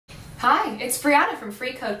Hi, it's Brianna from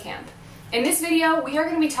FreeCodeCamp. In this video, we are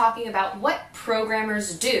going to be talking about what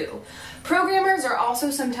programmers do. Programmers are also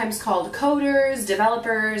sometimes called coders,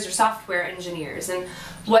 developers, or software engineers, and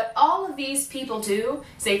what all of these people do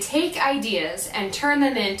is they take ideas and turn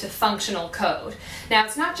them into functional code. Now,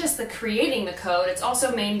 it's not just the creating the code, it's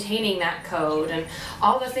also maintaining that code and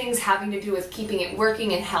all the things having to do with keeping it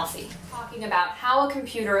working and healthy. Talking about how a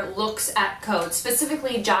computer looks at code,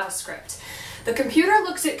 specifically JavaScript. The computer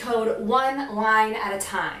looks at code one line at a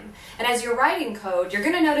time, and as you're writing code, you're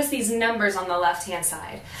going to notice these numbers on the left-hand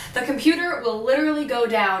side. The computer will literally go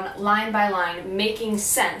down line by line, making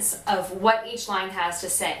sense of what each line has to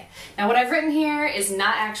say. Now, what I've written here is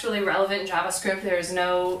not actually relevant in JavaScript. There is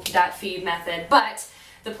no .feed method, but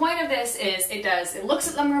the point of this is it looks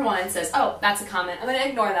at number one and says, oh, that's a comment. I'm going to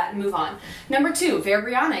ignore that and move on. Number two,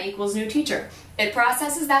 Brianna equals new teacher. It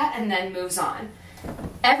processes that and then moves on.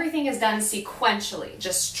 Everything is done sequentially,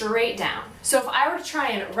 just straight down. So if I were to try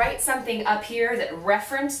and write something up here that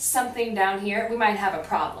referenced something down here, we might have a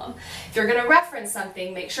problem. If you're going to reference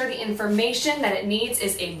something, make sure the information that it needs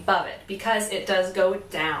is above it, because it does go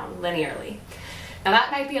down linearly. Now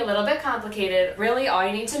that might be a little bit complicated. Really, all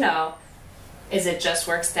you need to know is it just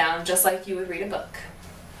works down just like you would read a book.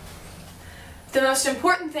 The most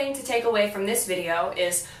important thing to take away from this video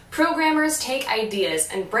is programmers take ideas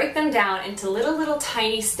and break them down into little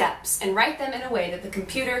tiny steps and write them in a way that the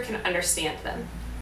computer can understand them.